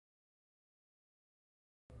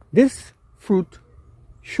This fruit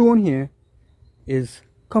shown here is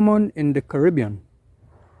common in the Caribbean.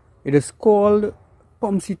 It is called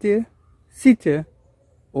Pommecythere, Cythere,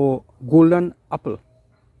 or golden apple.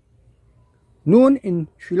 Known in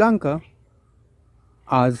Sri Lanka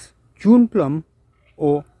as June plum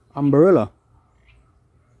or Ambarella.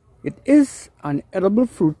 It is an edible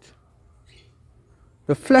fruit.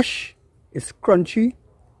 The flesh is crunchy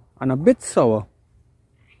and a bit sour.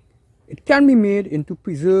 It can be made into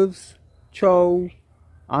preserves, chow,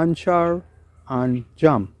 anchar, and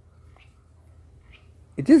jam.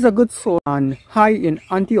 It is a good source and high in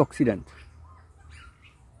antioxidant.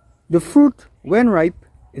 The fruit, when ripe,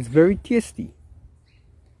 is very tasty,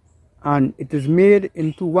 and it is made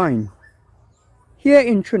into wine. Here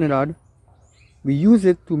in Trinidad, we use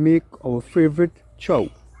it to make our favorite chow.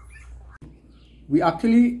 We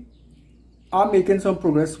actually are making some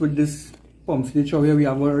progress with this Pommecythere chow here. We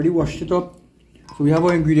have already washed it up. So we have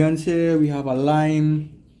our ingredients here. We have a lime.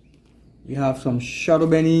 We have some shadow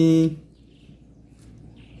benny.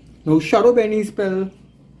 Now shadow benny is spelled, I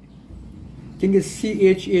think it's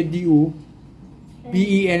CHADOBENNI.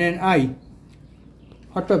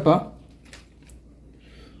 Hot pepper.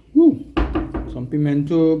 Woo. Some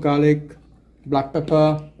pimento, garlic, black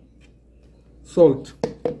pepper, salt.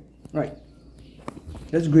 Right.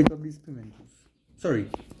 Let's grate up these pimentos. Sorry,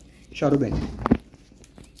 shadow benny.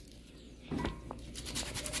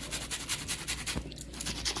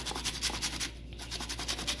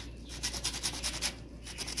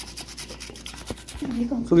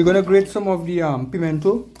 So we're gonna grate some of the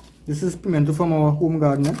pimento. This is pimento from our home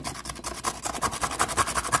garden.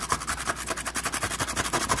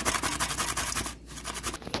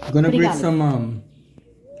 We're gonna grate some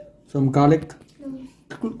garlic,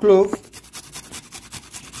 clove.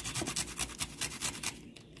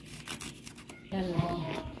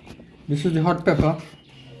 This is the hot pepper.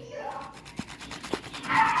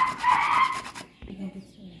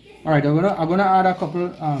 All right, I'm gonna add a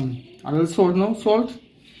couple a little salt now. Salt.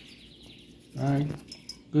 All right,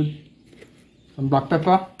 good. Some black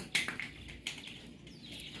pepper.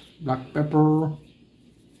 Black pepper.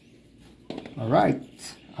 All right,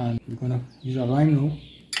 and we're gonna use a lime now.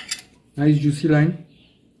 Nice juicy lime,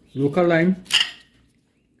 local lime.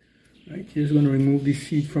 Right, just gonna remove the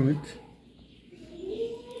seed from it.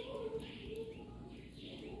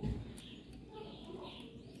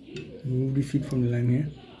 Remove the seed from the lime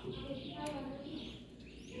here.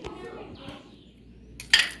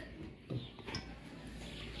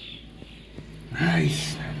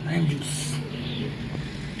 Nice, lime juice.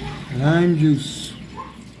 Lime juice.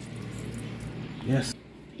 Yes.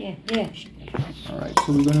 Yeah. Alright,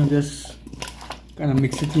 so we're gonna just kind of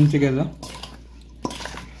mix it in together.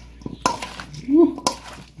 Woo.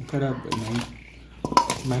 Look at that, man.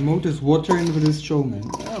 My mouth is watering with this chow, man.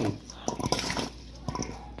 Wow.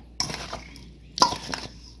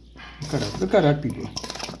 Look at that, people.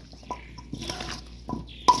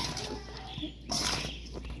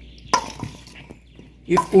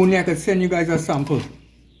 If only I could send you guys a sample.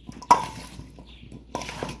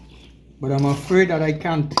 But I'm afraid that I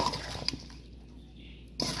can't. Look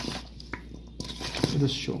at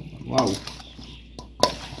this show. Wow.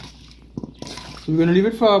 So we're gonna leave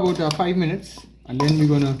it for about 5 minutes, and then we're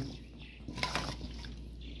gonna.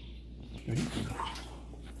 Ready?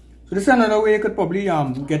 So this is another way you could probably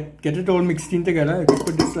get it all mixed in together. You could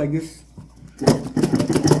put this like this.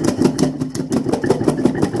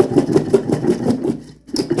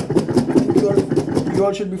 You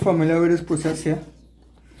all should be familiar with this process here.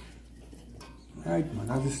 Right, man,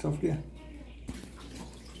 that's the stuff there.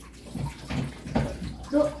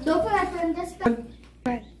 Don't forget to this stuff.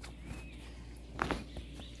 Right.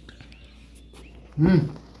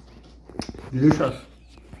 Delicious.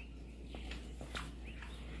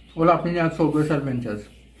 All happening at Sober's Adventures.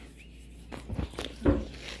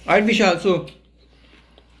 Alright, Vishal, so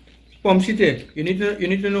Pommecythere. You need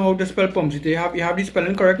to know how to spell Pommecythere. You have the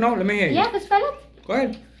spelling correct now? Let me hear you. Yeah, but spell it. Go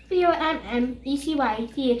ahead.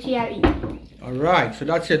 Pommecythere. Alright, so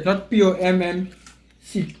that's it. Not Pommecythere.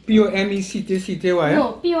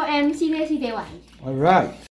 No, Pommecythere. Alright.